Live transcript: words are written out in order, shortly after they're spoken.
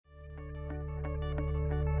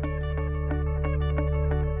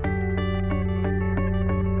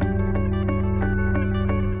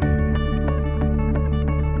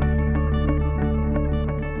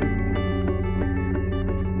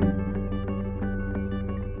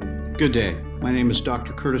Good day. My name is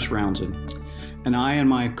Dr. Curt Rouanzoin, and I and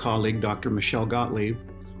my colleague, Dr. Michelle Gottlieb,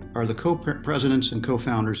 are the co-presidents and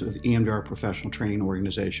co-founders of the EMDR Professional Training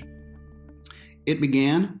Organization. It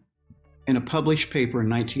began in a published paper in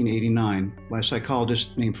 1989 by a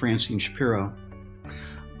psychologist named Francine Shapiro,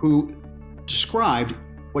 who described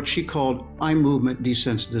what she called eye movement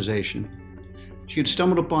desensitization. She had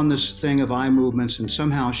stumbled upon this thing of eye movements, and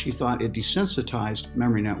somehow she thought it desensitized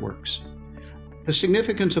memory networks. The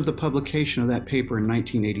significance of the publication of that paper in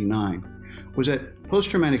 1989 was that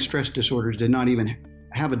post-traumatic stress disorders did not even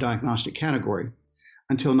have a diagnostic category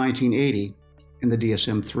until 1980 in the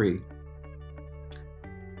DSM-3.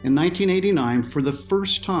 In 1989, for the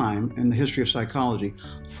first time in the history of psychology,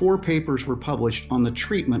 4 papers were published on the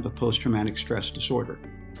treatment of post-traumatic stress disorder.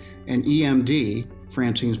 And EMD,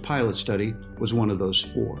 Francine's pilot study, was one of those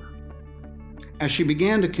 4. As she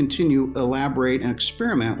began to continue, elaborate, and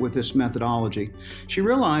experiment with this methodology, she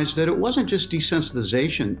realized that it wasn't just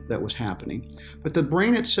desensitization that was happening, but the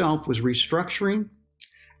brain itself was restructuring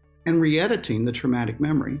and re-editing the traumatic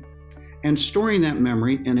memory and storing that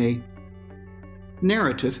memory in a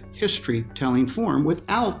narrative, history-telling form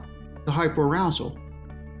without the hyperarousal.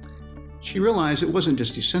 She realized it wasn't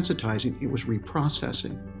just desensitizing, it was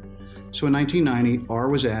reprocessing. So in 1990, R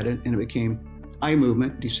was added and it became eye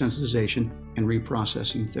movement desensitization and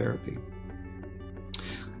reprocessing therapy.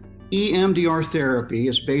 EMDR therapy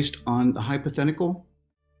is based on the hypothetical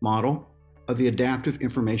model of the adaptive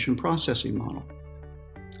information processing model.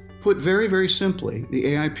 Put very, very simply, the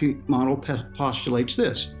AIP model postulates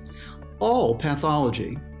this: all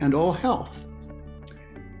pathology and all health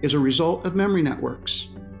is a result of memory networks.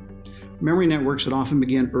 Memory networks that often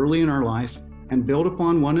begin early in our life and build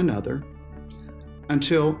upon one another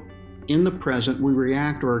until in the present we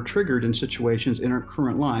react or are triggered in situations in our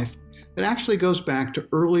current life that actually goes back to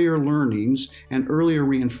earlier learnings and earlier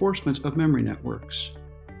reinforcements of memory networks.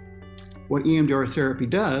 What EMDR therapy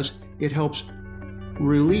does, it helps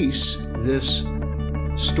release this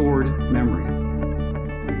stored memory.